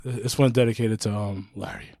This one's dedicated to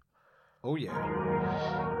Larry. Oh yeah.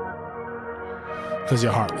 Because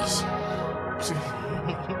you're heartless.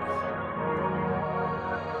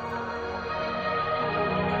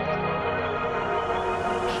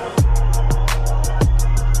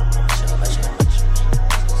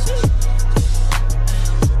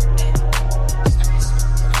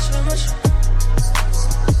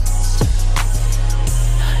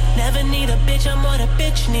 Never need a bitch, I'm what a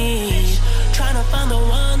bitch need. Tryna find the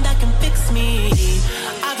one that can fix me.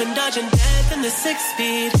 I've been dodging death in the 6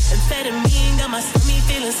 speed. Amphetamine got my stomach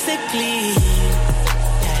feeling sickly.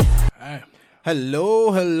 Alright.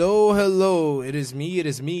 Hello. It is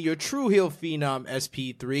me, your true heel phenom,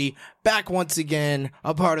 SP3, back once again,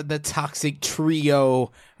 a part of the Toxic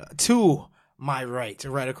Trio. To my right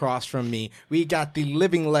across from me, we got the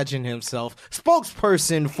living legend himself,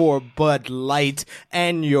 spokesperson for Bud Light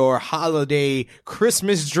and your holiday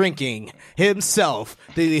Christmas drinking himself,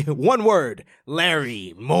 the one word,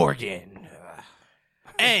 Larry Morgan.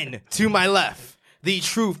 And to my left, the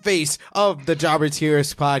true face of the Jobber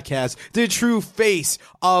Tears podcast, the true face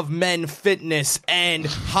of men fitness and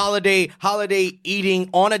holiday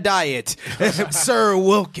eating on a diet, Sir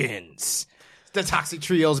Wilkins. The Toxic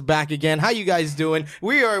Trio's back again. How you guys doing?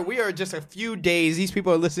 We are just a few days. These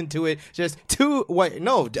people are listening to it just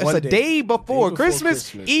a day before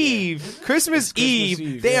Christmas Eve. Yeah. Christmas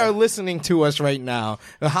Eve. They are listening to us right now.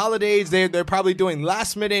 The holidays, they're probably doing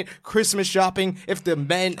last minute Christmas shopping. If the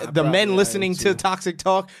men listening to Toxic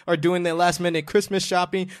Talk are doing their last minute Christmas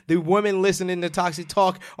shopping, the women listening to Toxic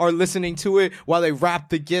Talk are listening to it while they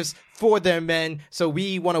wrap the gifts for their men. So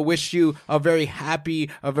we want to wish you a very happy,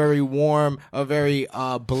 a very warm, a very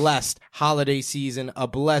blessed holiday season, a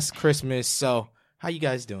blessed Christmas. So how you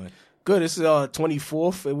guys doing? Good. This is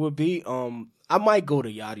 24th. It would be. I might go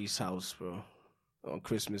to Yachty's house, bro, on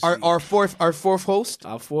Christmas. Our fourth host.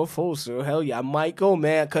 Our fourth host. So hell yeah, I might go,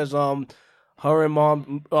 man, because her and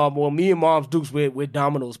mom, me and mom's Dukes, we're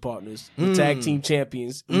Domino's partners, we're tag team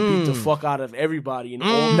champions. We beat the fuck out of everybody. Nah,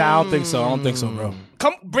 I don't think so, bro.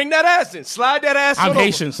 Come, bring that ass in. Slide that ass. I'm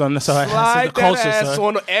Haitian, son. So Slide the culture, that ass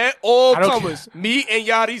son. on all I don't comers. Me and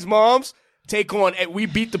Yachty's moms take on. We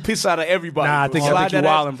beat the piss out of everybody. Nah, I bro. think you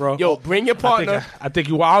wildin', bro. Yo, bring your partner. I think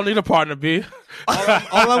you. I don't need a partner, B. All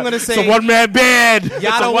I'm gonna say, It's a one-man band.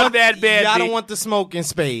 y'all don't B. want the smoke in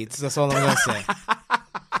spades. That's all I'm gonna say.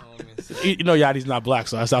 You know, Yachty's not black,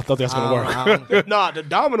 so I thought that's gonna work. Nah, the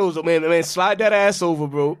Dominoes, man, slide that ass over,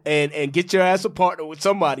 bro, and get your ass a partner with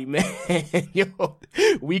somebody, man. Yo,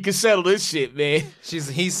 we can settle this shit, man.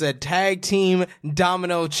 He said tag team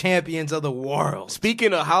domino champions of the world.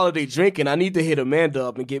 Speaking of holiday drinking, I need to hit Amanda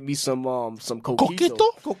up and get me some coquito.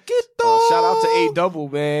 Coquito. Shout out to A Double,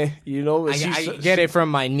 man. You know, I get it from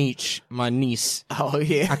my niece. Oh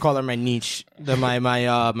yeah, I call her my niece. My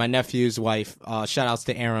nephew's wife. Shout outs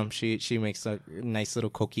to Aram. She makes a nice little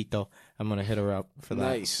coquito. I'm gonna hit her up for that.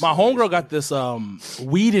 nice. My homegirl got this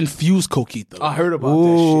weed infused coquito. I heard about that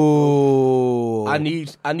shit, Ooh. bro. I need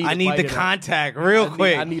the contact real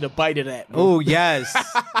quick. I need a bite of that. Oh yes.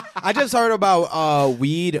 I just heard about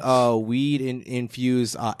weed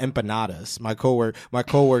infused empanadas. My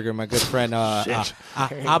coworker, my good friend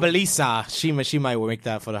Abelisa, she might make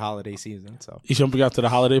that for the holiday season. So You shouldn't bring out to the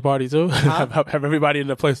holiday party too. Have everybody in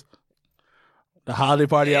the place. The holiday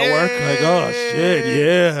party at work, like, oh shit,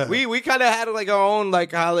 yeah. We kind of had like our own like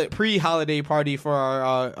pre-holiday party for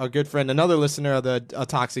our good friend, another listener of the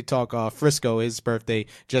Toxic Talk, Frisco. His birthday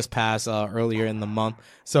just passed earlier in the month,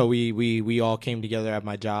 so we all came together at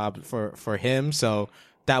my job for him. So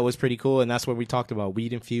that was pretty cool, and that's what we talked about: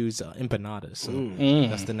 weed infused empanadas. So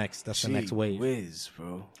that's the next wave. Whiz,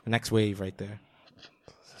 bro. Next wave right there.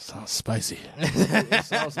 Sounds spicy. It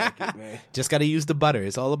sounds like it, man. Just got to use the butter.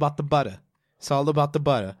 It's all about the butter. It's all about the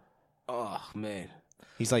butter. Oh man.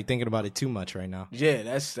 He's like thinking about it too much right now. Yeah,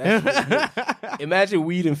 that's really good. Imagine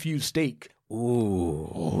weed infused steak.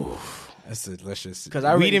 Ooh. That's delicious. 'Cause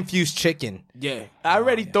I already- weed infused chicken. Yeah, I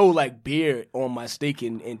already throw like beer on my steak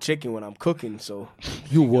and chicken when I'm cooking. So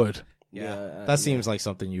You would. yeah, That seems like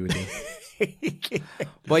something you would do.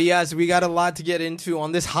 But yes, we got a lot to get into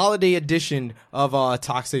on this holiday edition of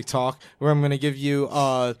Toxic Talk, where I'm going to give you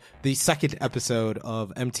the second episode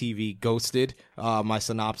of MTV Ghosted, my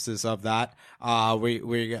synopsis of that.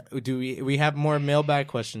 We have more mailbag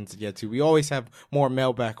questions to get to. We always have more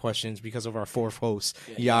mailbag questions because of our fourth host,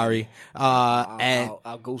 Yari. And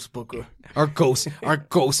our ghost booker. our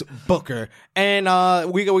ghost booker, and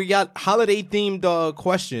we got holiday themed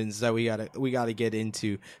questions that we gotta get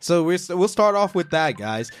into. So we'll start off with that,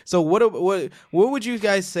 guys. So what would you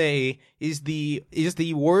guys say is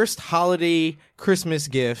the worst holiday Christmas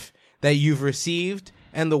gift that you've received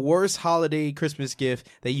and the worst holiday Christmas gift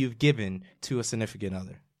that you've given to a significant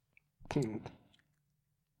other.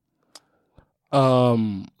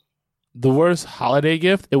 The worst holiday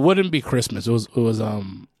gift, it wouldn't be Christmas. It was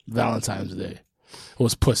Valentine's Day. It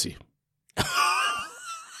was pussy.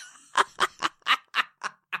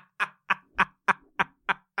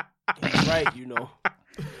 Right, you know.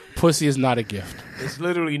 Pussy is not a gift. It's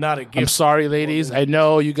literally not a gift. I'm sorry, ladies. I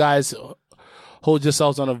know you guys hold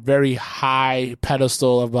yourselves on a very high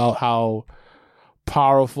pedestal about how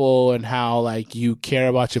powerful and how like you care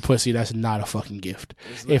about your pussy. That's not a fucking gift.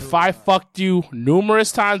 If I fucked you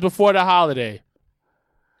numerous times before the holiday,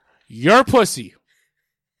 your pussy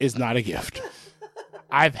is not a gift.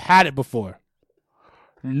 I've had it before.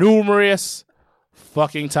 Numerous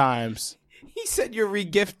fucking times. He said you're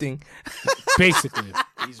regifting. Basically.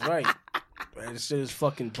 He's right. That shit is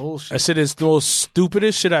fucking bullshit. That shit is the most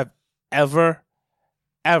stupidest shit I've ever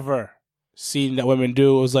seen that women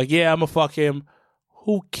do. It was like, yeah, I'm gonna fuck him.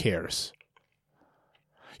 Who cares?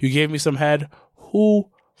 You gave me some head.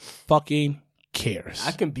 Who fucking cares?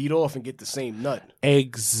 I can beat off and get the same nut.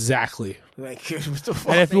 Exactly. Like, what the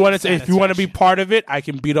fuck? And if you want to be part of it, I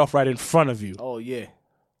can beat off right in front of you. Oh yeah.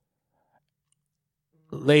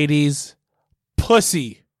 Ladies,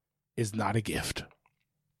 pussy is not a gift.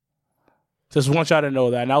 Just want y'all to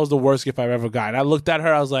know that. And that was the worst gift I've ever gotten. I looked at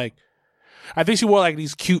her, I was like, I think she wore like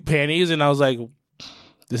these cute panties, and I was like,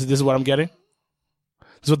 this is what I'm getting?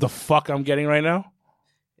 This is what the fuck I'm getting right now?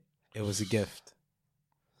 It was a gift.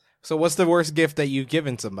 So what's the worst gift that you've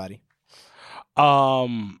given somebody? Nah,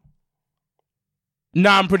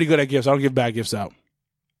 I'm pretty good at gifts. I don't give bad gifts out.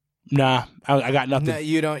 Nah, I got nothing. No,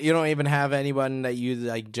 you don't even have anyone that you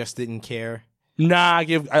like just didn't care. Nah,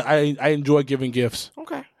 I enjoy giving gifts.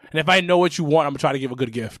 Okay. And if I know what you want, I'm gonna try to give a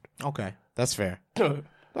good gift. Okay. That's fair.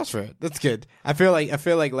 That's fair. That's good. I feel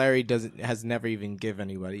like Larry has never even give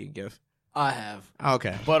anybody a gift. I have.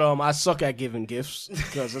 Okay. But I suck at giving gifts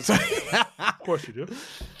because it's Of course you do.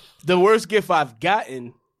 the worst gift I've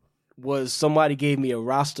gotten was somebody gave me a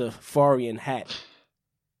Rastafarian hat.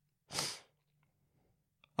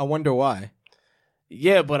 I wonder why.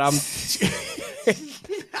 Yeah, but I'm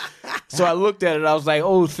so I looked at it, I was like,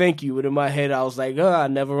 oh, thank you. And in my head I was like, I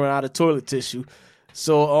never run out of toilet tissue.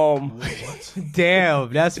 So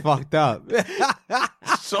Damn, that's fucked up.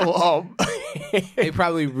 They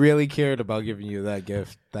probably really cared about giving you that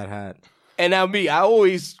gift, that hat. And now me, I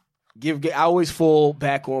always fall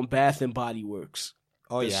back on Bath and Body Works.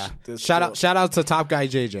 Oh yeah. This Shout out to Top Guy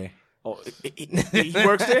JJ. Oh, he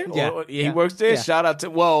works there? Yeah. He works there? Yeah. Shout out to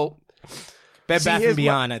Bed Bath here's and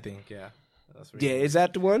Beyond, I think. Yeah. That's where is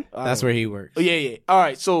that the one? That's where he works. Oh, yeah. All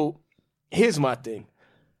right, so here's my thing.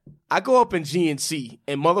 I go up in GNC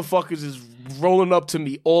and motherfuckers is rolling up to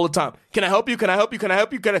me all the time. Can I help you? Can I help you? Can I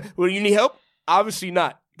help you? Well, you need help? Obviously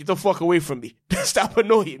not. Get the fuck away from me. Stop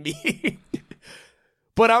annoying me.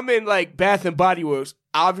 But I'm in like Bath and Body Works.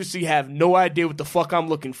 Obviously have no idea what the fuck I'm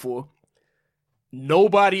looking for.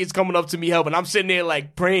 Nobody is coming up to me helping. I'm sitting there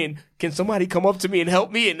like praying, can somebody come up to me and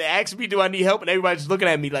help me and ask me, do I need help? And everybody's just looking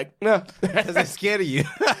at me like, nah. Because they're scared of you.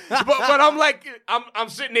 but I'm like, I'm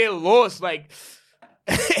sitting there lost, like,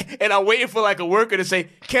 and I'm waiting for like a worker to say,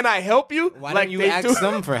 can I help you? Why like, don't you ask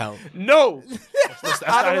them for help? No. That's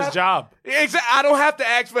not his job. Exactly. I don't have to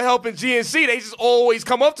ask for help in GNC. They just always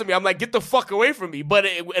come up to me. I'm like, get the fuck away from me. But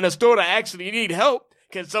in a store that I actually need help,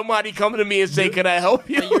 can somebody come to me and say, can I help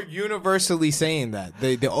you? But you're universally saying that.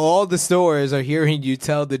 All the stores are hearing you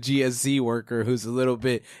tell the GSC worker who's a little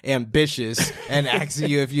bit ambitious and asking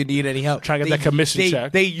you if you need any help. Trying to get that commission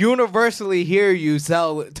check. They universally hear you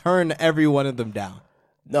turn every one of them down.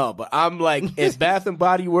 No, but I'm like, if Bath and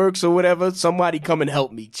Body Works or whatever, somebody come and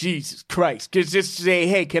help me. Jesus Christ. Just say,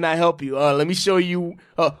 hey, can I help you? Let me show you,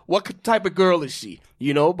 what type of girl is she?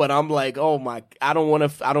 You know, but I'm like, oh my, I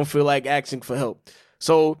don't feel like asking for help.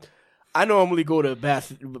 So I normally go to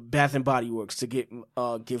Bath and Body Works to get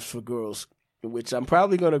gifts for girls, which I'm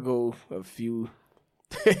probably going to go a few.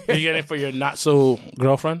 You getting it for your not so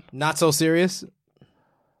girlfriend? Not so serious?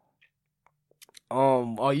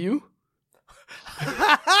 Are you?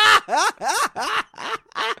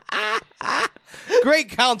 Great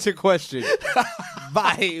counter question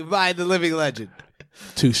by the living legend.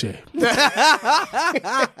 Touche.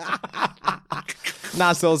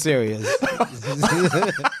 Not so serious.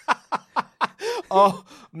 Oh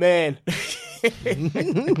man.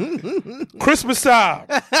 Christmas time.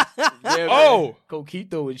 Yeah, Oh.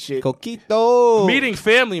 Coquito and shit. Coquito. Meeting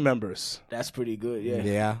family members. That's pretty good, yeah.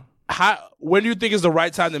 Yeah. When do you think is the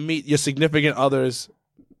right time to meet your significant other's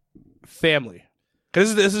family?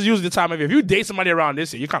 Because this is usually the time of year. If you date somebody around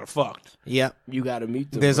this year, you're kind of fucked. Yep. You got to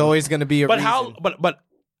meet them. There's always going to be a But reason.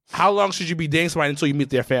 how long should you be dating somebody until you meet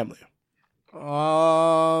their family?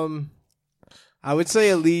 I would say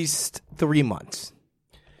at least 3 months.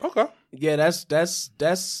 Okay. Yeah, that's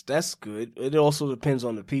good. It also depends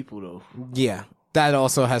on the people, though. Yeah. That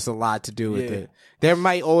also has a lot to do with Yeah. it. There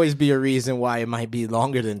might always be a reason why it might be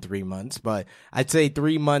longer than 3 months, but I'd say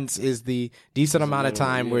 3 months is the decent amount of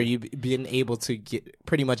time where you've been able to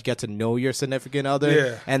pretty much get to know your significant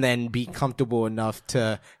other and then be comfortable enough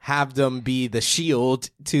to have them be the shield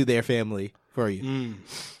to their family for you.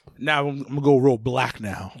 Now I'm gonna go real black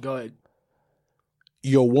now. Go ahead.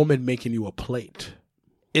 Your woman making you a plate.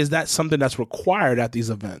 Is that something that's required at these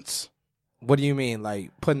events? What do you mean? Like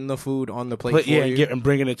putting the food on the plate But for yeah, you? and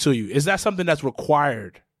bringing it to you. Is that something that's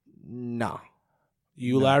required? No.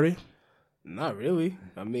 You, Larry? Not really.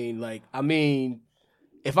 I mean,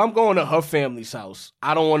 if I'm going to her family's house,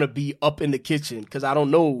 I don't want to be up in the kitchen because I don't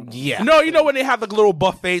know. Yeah. No, you know when they have the little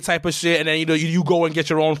buffet type of shit, and then you go and get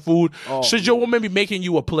your own food. Oh. Should your woman be making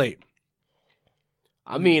you a plate?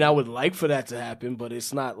 I mean, I would like for that to happen, but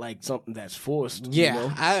it's not like something that's forced. Yeah, you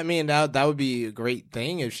know? I mean that would be a great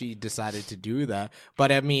thing if she decided to do that.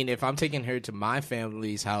 But I mean, if I'm taking her to my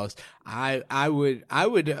family's house, I would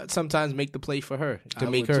sometimes make the plate for her to I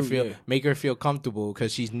make would her too, feel comfortable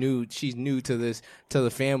because she's new to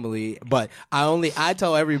the family. But I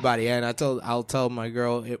tell everybody, and I'll tell my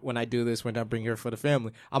girl when I do this, when I bring her for the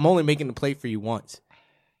family, I'm only making the plate for you once.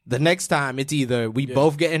 The next time, it's either we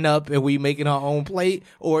both getting up and we making our own plate,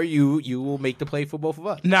 or you will make the plate for both of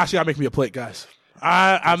us. Now she gotta make me a plate, guys.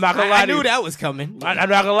 I'm not gonna lie I to you. knew that was coming. I'm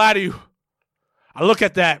not gonna lie to you. I look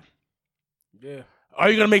at that. Yeah. Are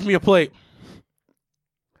you gonna make me a plate?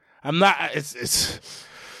 I'm not. It's.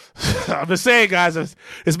 I'm just saying, guys.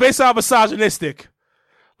 It's based on misogynistic,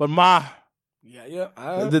 but Yeah.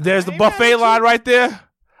 there's the buffet line right there.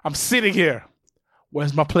 I'm sitting here.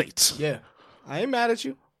 Where's my plates? Yeah. I ain't mad at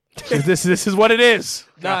you. this is what it is.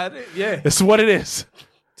 Yeah. This is what it is.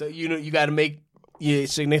 So you got to make your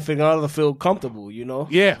significant other feel comfortable. You know.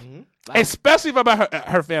 Yeah. Especially if I'm at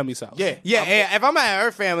her family's house. Yeah. Yeah, if I'm at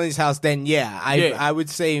her family's house, then I would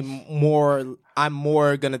say more. I'm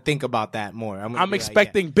more gonna think about that more. I'm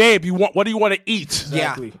expecting, babe. What do you want to eat?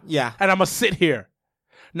 Exactly. Yeah. And I'm gonna sit here.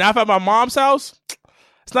 Now, if I'm at my mom's house,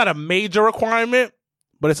 it's not a major requirement,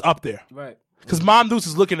 but it's up there. Right. Because Mom Deuce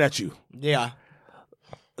is looking at you. Yeah.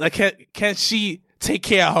 Like, can she take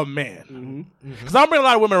care of her man? Because I don't bring a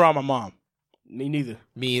lot of women around my mom. Me neither.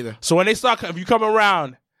 Me either. So when if you come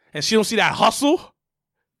around and she don't see that hustle,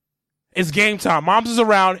 it's game time. Mom's is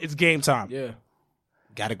around, it's game time. Yeah.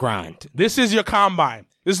 Gotta grind. This is your combine.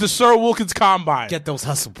 This is the Sir Wilkins combine. Get those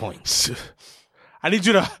hustle points. I need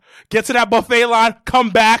you to get to that buffet line, come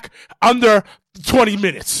back under 20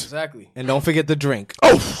 minutes. Exactly. And don't forget the drink.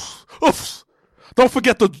 Oof. Don't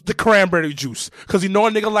forget the cranberry juice. Because you know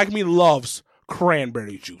a nigga like me loves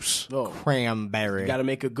cranberry juice. Oh. Cranberry. Got to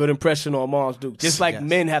make a good impression on Mom's Duke. Just like Yes.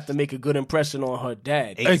 men have to make a good impression on her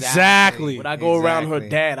dad. Exactly. When I go around her Exactly.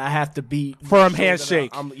 dad, I have to be Firm that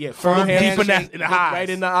handshake. I'm Firm Deep in handshake. the eyes. right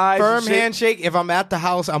in the eyes. Firm and shit. handshake. If I'm at the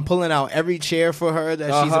house, I'm pulling out every chair for her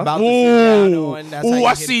that she's Uh-huh. about to sit down on. That's how Ooh, you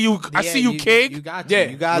I get see it. you. I see you, King. You got to. Yeah,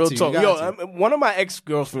 You got real to. talk. You got to. One of my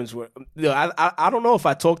ex-girlfriends were. I don't know if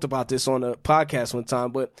I talked about this on a podcast one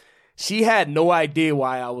time, but she had no idea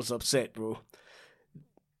why I was upset, bro.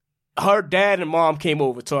 Her dad and mom came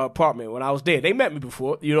over to our apartment when I was there. They met me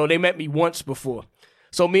before. They met me once before.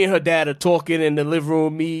 So me and her dad are talking in the living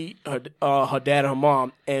room, me, her dad and her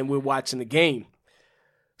mom, and we're watching the game.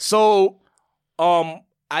 So I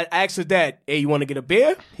asked her dad, hey, you want to get a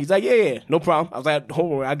beer? He's like, yeah, no problem. I was like,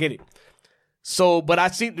 hold on, I'll get it. So, but I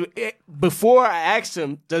see, before I asked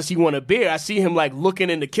him, does he want a beer? I see him like looking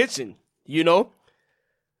in the kitchen,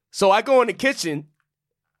 So I go in the kitchen,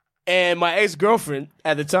 and my ex-girlfriend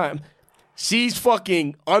at the time, she's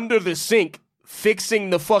fucking under the sink,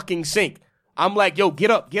 fixing the fucking sink. I'm like, yo,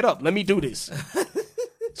 get up, let me do this.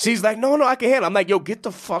 She's like, no, I can handle it. I'm like, yo, get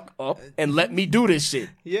the fuck up and let me do this shit.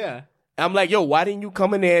 Yeah. I'm like, yo, why didn't you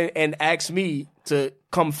come in there and ask me to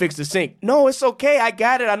come fix the sink? No, it's okay, I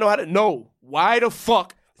got it, I know how to. No, why the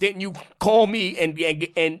fuck didn't you call me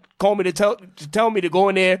and call me to tell me to go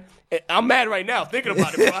in there? I'm mad right now thinking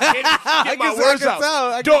about it, bro. I can't get my words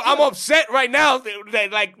out. Yo, I'm upset right now,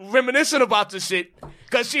 like reminiscing about this shit,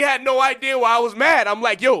 because she had no idea why I was mad. I'm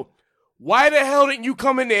like, yo, why the hell didn't you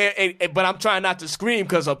come in there? But I'm trying not to scream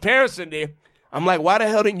because her parents in there. I'm like, why the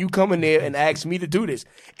hell didn't you come in there and ask me to do this?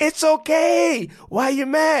 It's okay. Why you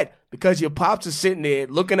mad? Because your pops is sitting there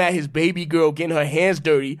looking at his baby girl getting her hands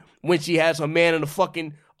dirty when she has her man in the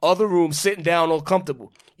fucking other room sitting down all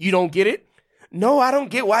comfortable. You don't get it? No, I don't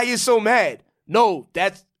get why you're so mad. No,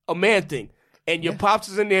 that's a man thing. And your pops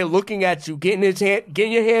is in there looking at you, getting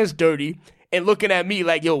your hands dirty, and looking at me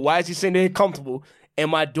like, yo, why is he sitting there comfortable? And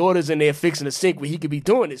my daughter's in there fixing the sink where he could be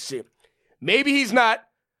doing this shit. Maybe he's not,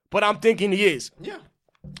 but I'm thinking he is. Yeah.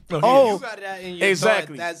 Oh, you got that in your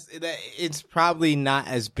exactly. thought. It's probably not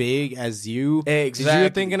as big as you. Exactly. You're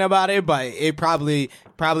thinking about it, but it probably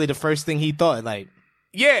the first thing he thought, like.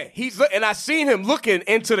 Yeah, and I seen him looking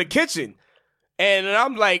into the kitchen. And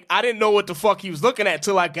I'm like, I didn't know what the fuck he was looking at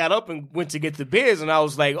till I got up and went to get the beers. And I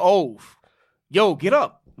was like, oh, yo, get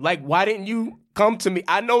up. Like, why didn't you come to me?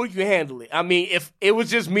 I know you can handle it. I mean, if it was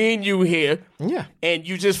just me and you here, Yeah. and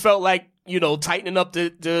you just felt like, tightening up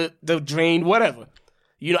the drain, whatever.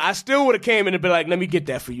 I still would have came in and been like, let me get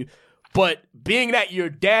that for you. But being that your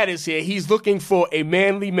dad is here, he's looking for a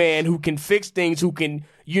manly man who can fix things, who can,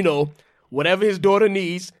 whatever his daughter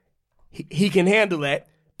needs, he can handle that.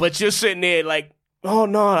 But you're sitting there like, oh,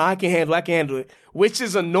 no, I can handle it. Which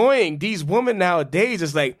is annoying. These women nowadays,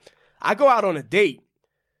 it's like, I go out on a date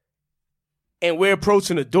and we're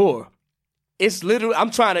approaching the door. It's literally, I'm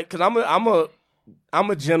trying to, because I'm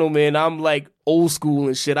a gentleman. I'm like old school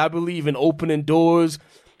and shit. I believe in opening doors,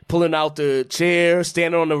 pulling out the chair,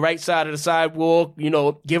 standing on the right side of the sidewalk,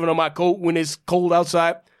 giving her my coat when it's cold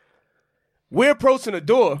outside. We're approaching the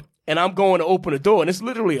door and I'm going to open the door and it's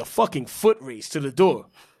literally a fucking foot race to the door.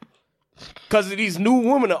 Because of these new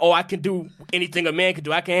women, I can do anything a man can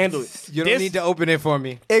do. I can handle it. You don't need to open it for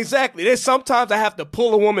me. Exactly. There's sometimes I have to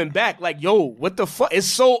pull a woman back. Like, yo, what the fuck? It's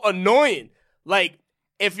so annoying. Like,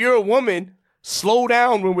 if you're a woman, slow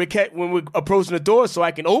down when we're approaching the door so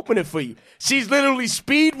I can open it for you. She's literally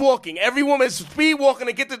speed walking. Every woman's speed walking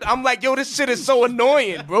to get the. I'm like, yo, this shit is so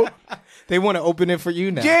annoying, bro. They want to open it for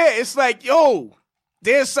you now. Yeah, it's like, yo,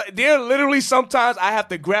 there literally sometimes I have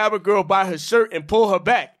to grab a girl by her shirt and pull her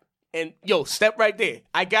back. And, yo, step right there.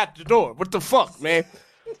 I got the door. What the fuck, man?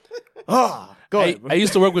 Go ahead. I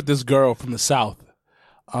used to work with this girl from the South.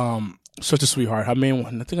 Such a sweetheart. I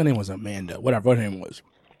think her name was Amanda. Whatever her name was.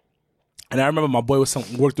 And I remember my boy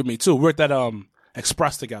worked with me, too. We worked at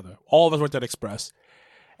Express together. All of us worked at Express.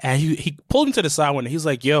 And he pulled me to the side one day. He's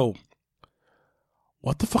like, yo,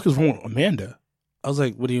 what the fuck is wrong with Amanda? I was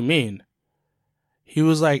like, what do you mean? He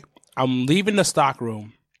was like, I'm leaving the stock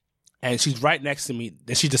room. And she's right next to me.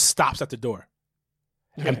 And she just stops at the door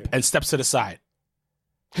and steps to the side.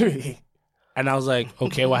 And I was like,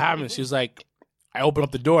 okay, what happened? She was like, I opened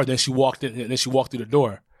up the door. Then she walked in. And then she walked through the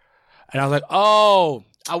door. And I was like, oh.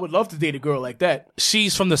 I would love to date a girl like that.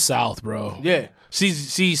 She's from the South, bro. Yeah. She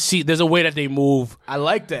there's a way that they move. I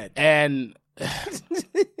like that. And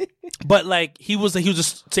but like he was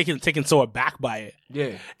just taken so aback by it.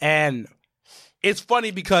 Yeah. And it's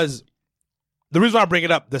funny because the reason why I bring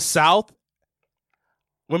it up, the South,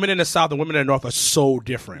 women in the South and women in the North are so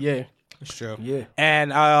different. Yeah. It's true. Yeah.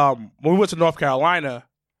 And when we went to North Carolina,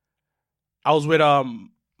 I was with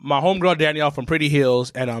my homegirl Danielle from Pretty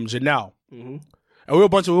Hills and Janelle. Mm-hmm. And we were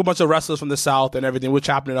a bunch of wrestlers from the South and everything. We were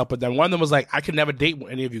chopping it up. But then one of them was like, I could never date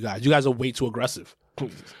any of you guys. You guys are way too aggressive.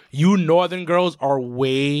 You Northern girls are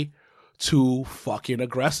way too fucking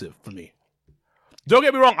aggressive for me. Don't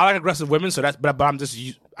get me wrong. I like aggressive women. So but I'm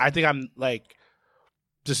I think I'm like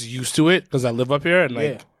just used to it because I live up here and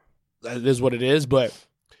like it is what it is. But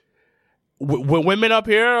women up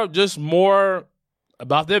here are just more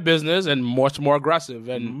about their business and much more aggressive.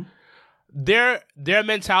 And their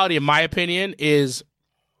mentality, in my opinion, is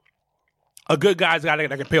a good guy's guy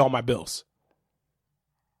that can pay all my bills.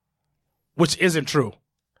 Which isn't true.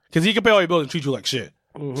 Because he can pay all your bills and treat you like shit.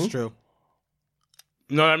 It's true.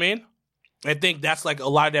 You know what I mean? I think that's like a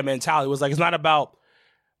lot of their mentality. It was like, it's not about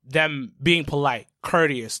them being polite,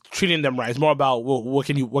 courteous, treating them right. It's more about, well, what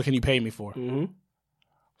can you pay me for? Mm-hmm.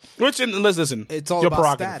 Which, listen, it's all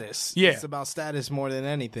about status. Yeah. It's about status more than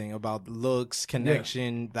anything, about looks,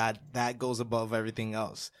 connection, that goes above everything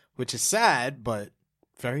else, which is sad, but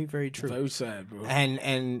very, very true. Very sad, bro.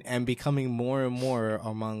 And becoming more and more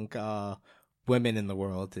among women in the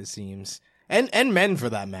world, it seems. And men, for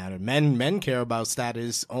that matter. Men care about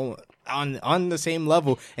status on the same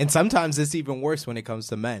level, and sometimes it's even worse when it comes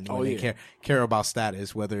to men. When they care about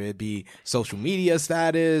status, whether it be social media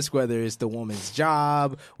status, whether it's the woman's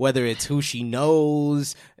job, whether it's who she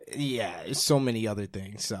knows. Yeah, it's so many other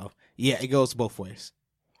things. So yeah, it goes both ways.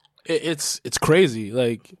 It's crazy.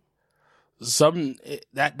 Like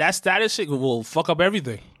that status shit will fuck up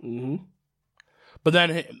everything. Mm-hmm. But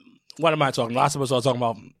then, what am I talking? Last of us are talking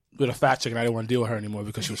about. With a fat chick, and I didn't want to deal with her anymore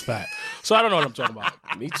because she was fat. So I don't know what I'm talking about.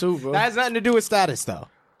 Me too, bro. That has nothing to do with status, though.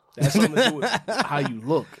 That's something to do with how you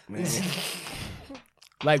look, man.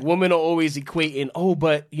 Like women are always equating,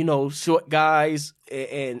 but short guys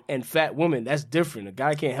and fat women, that's different. A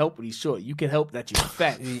guy can't help when he's short. You can help that you're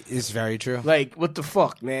fat. It's very true. Like, what the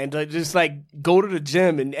fuck, man? Just like go to the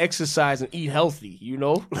gym and exercise and eat healthy,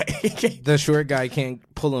 The short guy can't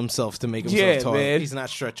pull himself to make himself tall. Man. He's not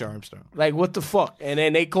Stretch Armstrong. Like, what the fuck? And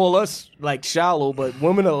then they call us like shallow, but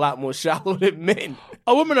women are a lot more shallow than men.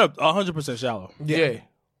 Oh, women are 100% shallow. Yeah.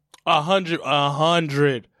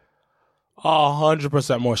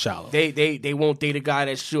 100% more shallow. They won't date a guy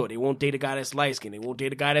that's short. They won't date a guy that's light skinned. They won't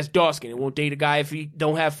date a guy that's dark skinned. They won't date a guy if he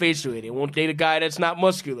don't have facial hair. They won't date a guy that's not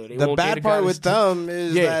muscular. They The won't date a bad guy part that's with them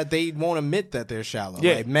is that they won't admit that they're shallow.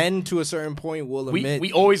 Yeah. Like men to a certain point will admit.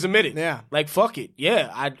 We always admit it. Yeah. Like, fuck it. Yeah,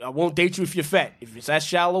 I won't date you if you're fat. If it's that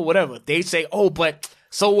shallow, whatever. They say, but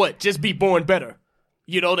so what? Just be born better.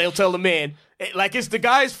 They'll tell the man, like it's the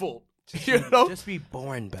guy's fault. Just be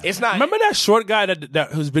born better. It's not. Remember that short guy that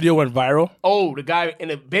whose video went viral? Oh, the guy in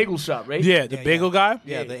the bagel shop, right? Yeah, the bagel guy.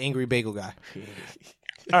 Yeah, the angry bagel guy.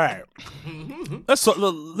 All right,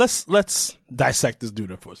 let's dissect this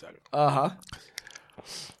dude for a second.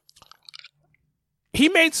 He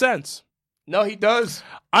made sense. No, he does.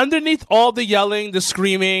 Underneath all the yelling, the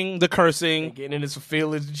screaming, the cursing, Getting into some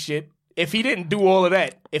feelings and shit. If he didn't do all of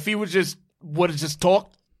that, if he would have just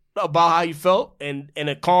talked about how he felt and in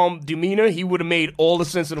a calm demeanor, he would have made all the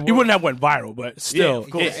sense in the world. he wouldn't have went viral, but still, of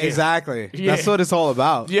course. Yeah. Exactly. Yeah. That's what it's all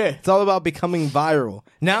about. Yeah. It's all about becoming viral.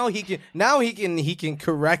 Now he can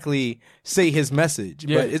correctly say his message.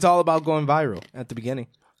 Yeah. But it's all about going viral at the beginning.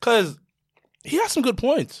 because he has some good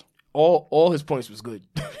points. All his points was good.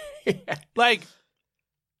 Like,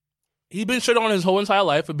 he's been shit on his whole entire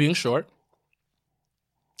life for being short.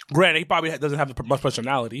 Granted, he probably doesn't have much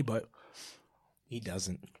personality, but He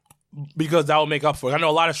doesn't. because that will make up for it. I know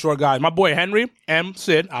a lot of short guys. My boy Henry,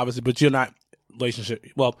 Sid, obviously, but you're not relationship.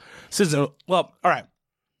 Well, Sid's all right.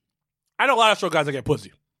 I know a lot of short guys that get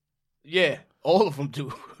pussy. Yeah, all of them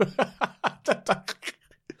do.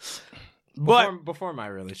 But Before my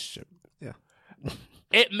relationship. Yeah.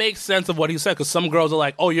 it makes sense of what he said because some girls are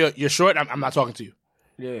like, oh, you're short, I'm not talking to you.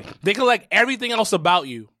 Yeah. They can like everything else about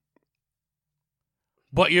you,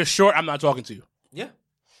 but you're short, I'm not talking to you. Yeah.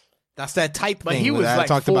 That's that type But thing he was that like I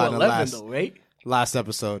talked about in the 4'11" though, right? last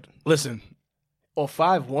episode. Listen, Or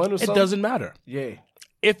 5'1" or something. it doesn't matter. Yeah.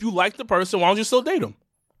 If you like the person, why don't you still date him?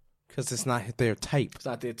 Because it's not their type. It's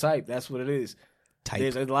not their type. That's what it is. Type.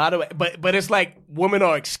 There's a lot of but it's like women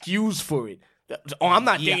are excused for it. Oh, I'm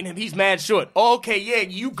not dating him. He's mad short. Oh, okay, yeah,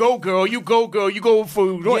 you go, girl. You go, girl. You go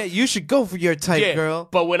for Yeah, you should go for your type, yeah. girl.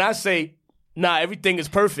 But when I say, nah, everything is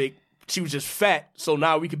perfect. She was just fat, so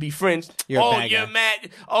now we could be friends. You're a oh, bad you're guy. mad.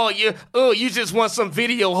 Oh, you just want some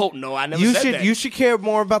video hope. No, I never You said should that. you should care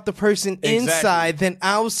more about the person inside than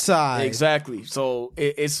outside. Exactly. So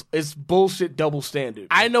it's bullshit double standard.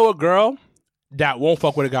 I know a girl that won't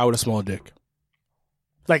fuck with a guy with a small dick.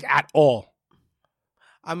 Like, at all.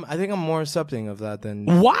 I think I'm more accepting of that than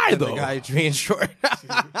Why, than though? the guy being short.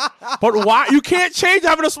 But why? You can't change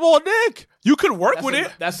having a small dick. You could work with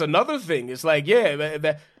it. That's another thing. It's like, yeah,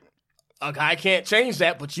 a guy can't change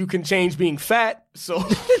that, but you can change being fat. So,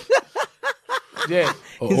 yeah.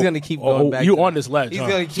 He's gonna keep going back. You to on that. this ledge, He's huh?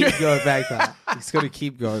 gonna keep going back to that. He's gonna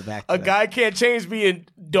keep going back to A that. guy can't change being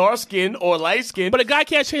dark skinned or light skinned, But a guy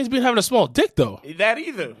can't change being having a small dick, though. that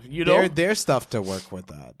either. You know, There's stuff to work with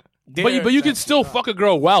that. But you can still fuck a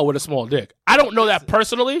girl well with a small dick. I don't know that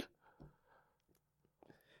personally.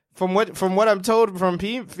 From what I'm told from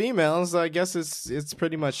females, I guess it's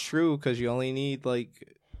pretty much true because you only need like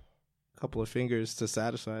a couple of fingers to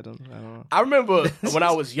satisfy them. I don't know. I remember when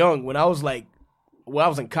I was young, when I was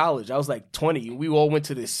in college, I was like 20, and we all went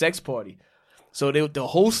to this sex party. So the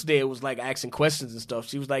host there was like asking questions and stuff.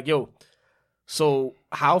 She was like, "Yo, so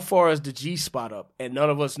how far is the G spot up?" And none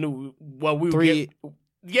of us knew. Well, we Three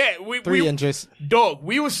we inches. dog.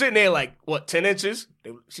 We were sitting there like, what, 10 inches?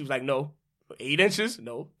 She was like, no. 8 inches?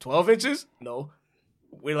 No. 12 inches? No.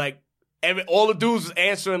 We're like, all the dudes was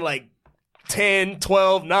answering like 10,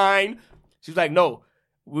 12, 9. She was like, no.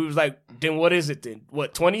 We was like, then what is it then?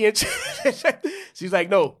 What, 20 inches? She's like,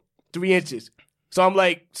 no, 3 inches. So I'm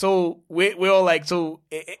like, so we're all like, so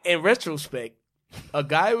in retrospect, a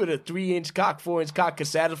guy with a 3-inch cock, 4-inch cock can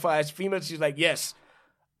satisfy his female? She's like, yes.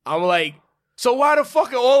 I'm like, so why the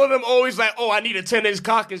fuck are all of them always like, oh, I need a 10-inch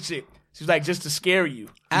cock and shit? She's like, just to scare you.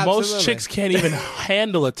 Absolutely. Most chicks can't even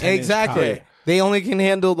handle a 10 Exactly. cock. They only can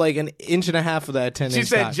handle like an inch and a half of that 10 She inch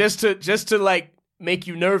said cock. just to like make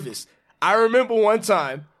you nervous. I remember one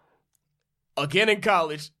time, again in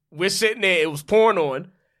college, we're sitting there, it was porn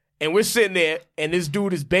on, and we're sitting there, and this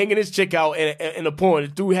dude is banging his chick out in a porn. The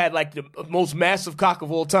dude had like the most massive cock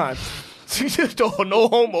of all time. no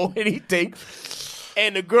homo, anything.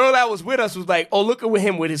 And the girl that was with us was like, "Oh, look at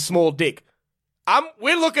him with his small dick."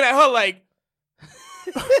 We're looking at her like,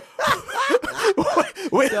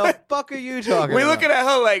 The fuck are you talking we're about? looking at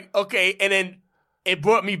her like, okay. And then it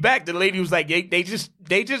brought me back. The lady was like, they just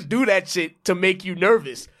do that shit to make you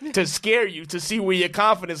nervous, to scare you, to see where your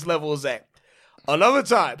confidence level is at. Another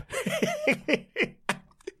time,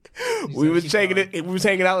 we was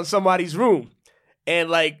hanging out in somebody's room, and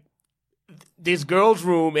like this girl's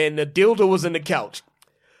room, and the dildo was in the couch.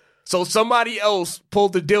 So somebody else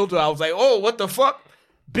pulled the dildo. I was like, oh, what the fuck?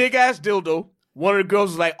 Big ass dildo. One of the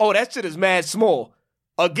girls was like, oh, that shit is mad small.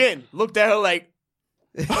 Again, looked at her like,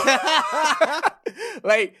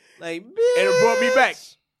 like, and it brought me back.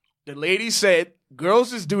 The lady said,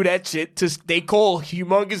 girls just do that shit. They call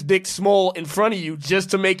humongous dick small in front of you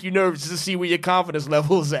just to make you nervous, to see where your confidence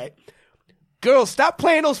level is at. Girls, stop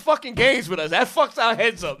playing those fucking games with us. That fucks our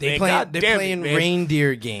heads up, man. They're playing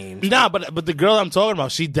reindeer games. Nah, but the girl I'm talking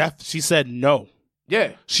about, she said no.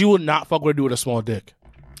 Yeah. She would not fuck with a dude with a small dick.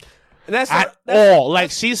 And that's all.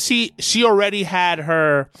 Like she already had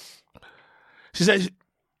her. She said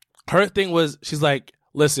her thing was, she's like,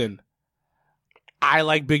 listen, I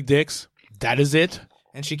like big dicks. That is it.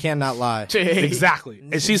 And she cannot lie. Exactly.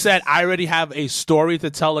 And she said, I already have a story to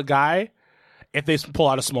tell a guy if they pull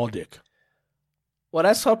out a small dick. Well,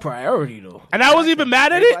 that's her priority, though. And I wasn't even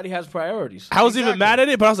mad at it. Everybody has priorities. I wasn't even mad at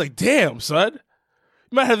it, but I was like, damn, son.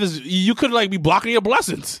 You might have this. You could like be blocking your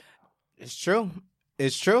blessings. It's true.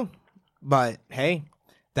 It's true. But hey,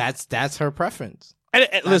 that's her preference. And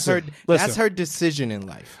listen, that's her decision in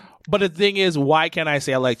life. But the thing is, why can't I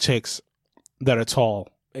say I like chicks that are tall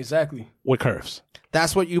Exactly. with curves?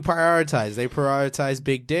 That's what you prioritize. They prioritize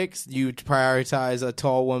big dicks. You prioritize a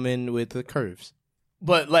tall woman with the curves.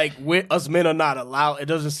 But like us men are not allowed. It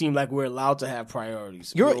doesn't seem like we're allowed to have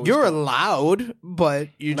priorities. You're allowed, but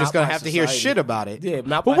you're just Not gonna by have to hear society. shit about it. Yeah,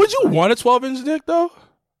 not. But by would you society. want a 12-inch dick though?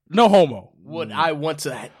 No homo. Would I want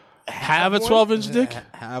to Have a one? 12-inch dick?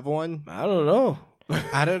 Have one? I don't know.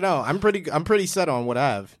 I don't know. I'm pretty set on what I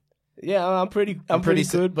have. Yeah, I'm pretty pretty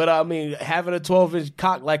good. But I mean, having a 12-inch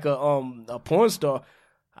cock like a porn star,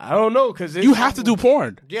 I don't know, because You have to do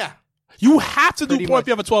porn. Yeah. You have to do Pretty porn much. if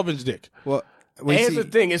you have a 12-inch dick. Well, And here's the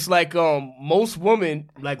thing: it's like most women,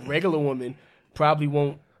 like regular women, probably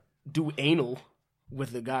won't do anal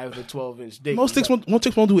with a guy with a 12-inch dick. Most chicks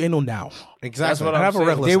won't do anal now. exactly. That's what I I'm have a saying.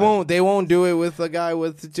 regular They won't do it with a guy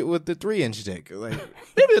with the 3-inch dick. Like,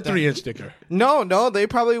 Maybe a 3-inch dicker. no, they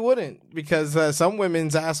probably wouldn't, because some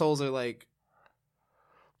women's assholes are like,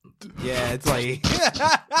 yeah, it's like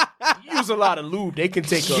use a lot of lube. They can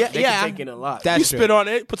take Yeah, they yeah. can take in a lot. that's You true. spit on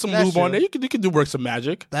it, put some That's lube on true. it. You can do works of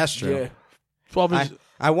magic. That's true. yeah. 12-inch.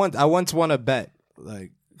 I once won a bet,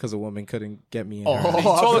 like, because a woman couldn't get me in. her You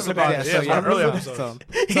told us about it. so, Yeah, yeah. earlier episode.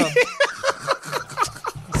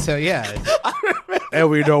 So yeah, And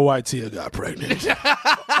we know why Tia got pregnant.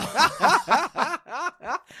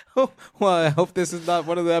 well, I hope this is not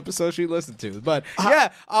one of the episodes she listened to. But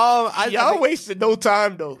yeah, I Y'all think- wasted no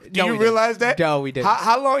time though. Do No, you we realize didn't. that? No, we didn't.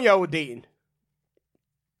 How long y'all were dating?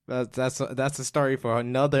 That's a story for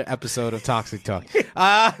another episode of Toxic Talk.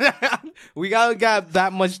 We got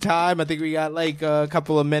that much time. I think we got like a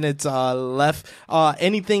couple of minutes left.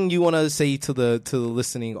 Anything you want to say to the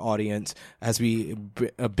listening audience as we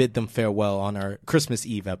bid them farewell on our Christmas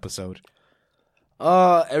Eve episode?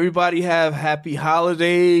 Everybody have happy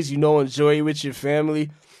holidays. Enjoy it with your family.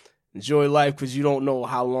 Enjoy life, because you don't know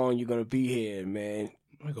how long you're gonna be here, man.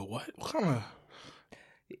 I go, what? What kind of...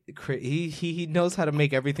 He knows how to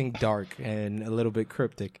make everything dark and a little bit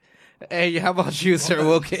cryptic. Hey, how about you, Sir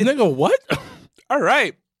Wilkins? Nigga, what? All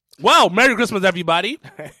right. Well, Merry Christmas, everybody.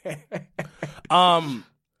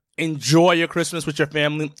 Enjoy your Christmas with your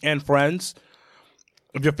family and friends.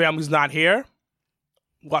 If your family's not here,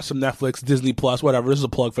 watch some Netflix, Disney Plus, whatever. This is a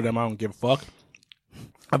plug for them. I don't give a fuck.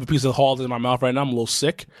 I have a piece of Halls in my mouth right now. I'm a little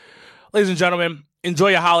sick. Ladies and gentlemen, enjoy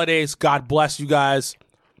your holidays. God bless you guys.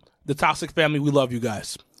 The Toxic family, we love you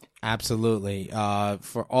guys. Absolutely.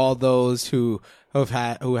 For all those who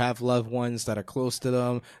have loved ones that are close to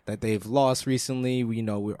them that they've lost recently,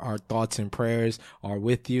 our thoughts and prayers are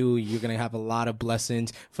with you. You're going to have a lot of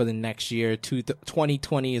blessings for the next year.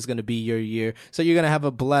 2020 is going to be your year. So you're going to have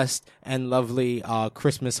a blessed and lovely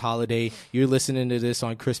Christmas holiday. You're listening to this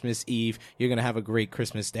on Christmas Eve. You're going to have a great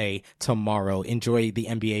Christmas day tomorrow. Enjoy the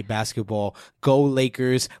NBA basketball. Go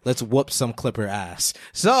Lakers. Let's whoop some Clipper ass.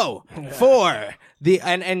 So for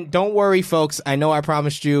and don't worry, folks. I know I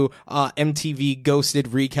promised you MTV Ghosted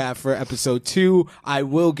recap for episode 2. I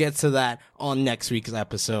will get to that on next week's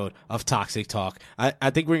episode of Toxic Talk.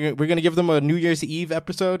 I think we're gonna give them a New Year's Eve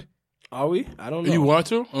episode. Are we? I don't know. You want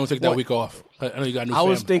to? I'm gonna take that What? week off. I know you got a new I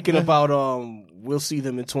was family. thinking about we'll see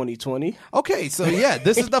them in 2020. Okay, so yeah,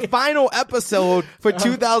 this is the final episode for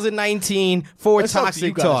 2019 for That's up to Toxic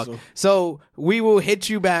you guys, Talk. though. So we will hit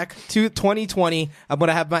you back to 2020. I'm going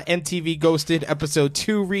to have my MTV Ghosted episode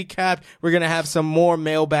 2 recap. We're going to have some more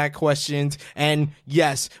mailbag questions. And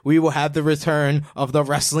yes, we will have the return of the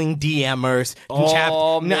wrestling DMers.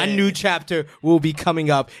 Oh, A man. new chapter will be coming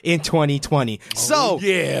up in 2020. So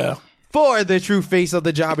Yeah. for the true face of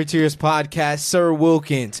the Jobber Tears podcast, Sir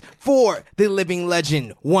Wilkins. For the living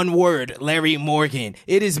legend, one word, Larry Morgan.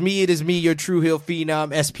 It is me, your True Hill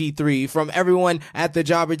Phenom, SP3. From everyone at the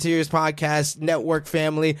Jobber Tears podcast network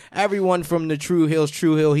family, everyone from the True Hill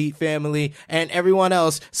Heat family, and everyone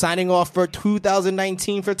else signing off for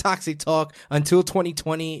 2019 for Toxic Talk. Until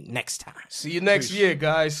 2020, next time. See you next year,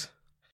 guys.